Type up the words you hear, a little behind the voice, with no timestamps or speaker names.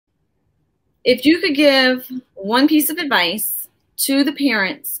If you could give one piece of advice to the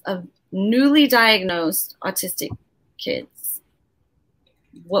parents of newly diagnosed autistic kids,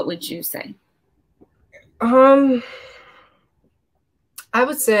 what would you say? I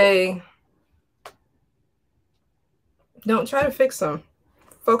would say don't try to fix them.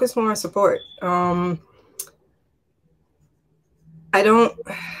 Focus more on support. I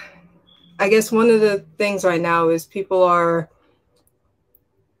guess one of the things right now is people are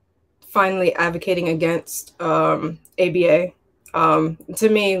finally advocating against ABA. To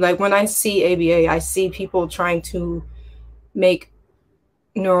me, like when I see ABA, I see people trying to make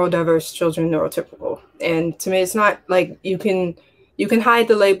neurodiverse children neurotypical. And to me, it's not like you can hide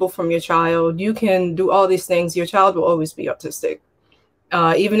the label from your child. You can do all these things. Your child will always be autistic.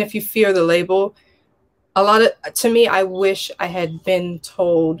 Even if you fear the label, to me, I wish I had been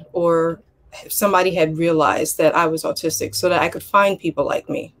told or somebody had realized that I was autistic so that I could find people like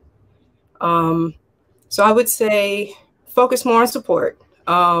me. So I would say focus more on support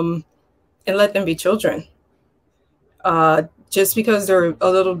and let them be children. Just because they're a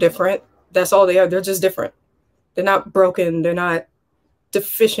little different, that's all they are. They're just different. They're not broken. They're not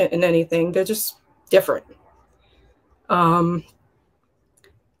deficient in anything. They're just different. And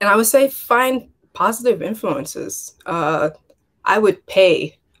I would say find positive influences. I would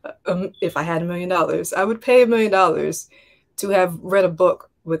pay, if I had $1 million, I would pay $1 million to have read a book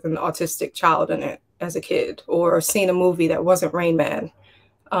with an autistic child in it as a kid, or seen a movie that wasn't Rain Man.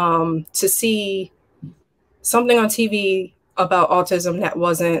 To see something on TV about autism that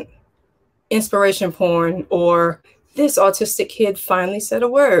wasn't inspiration porn, or this autistic kid finally said a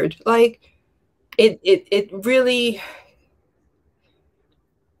word. Like it really,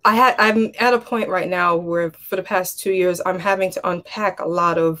 I'm at a point right now where for the past 2 years, I'm having to unpack a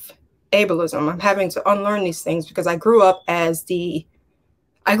lot of ableism. I'm having to unlearn these things because I grew up as the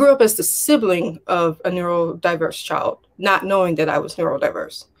sibling of a neurodiverse child, not knowing that I was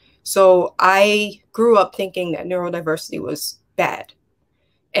neurodiverse. So I grew up thinking that neurodiversity was bad.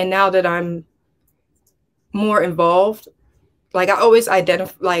 And now that I'm more involved, like I always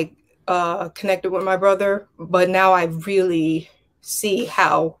connected with my brother, but now I really see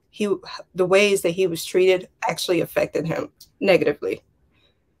how the ways that he was treated actually affected him negatively.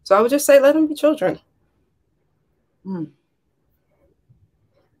 So I would just say, let them be children. Mm.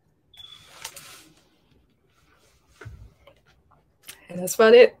 And that's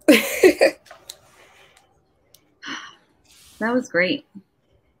about it. That was great.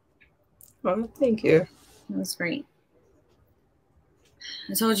 Oh, thank you. That was great.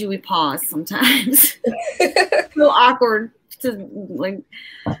 I told you we pause sometimes. So awkward to like,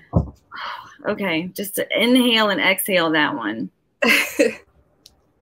 okay, just to inhale and exhale that one.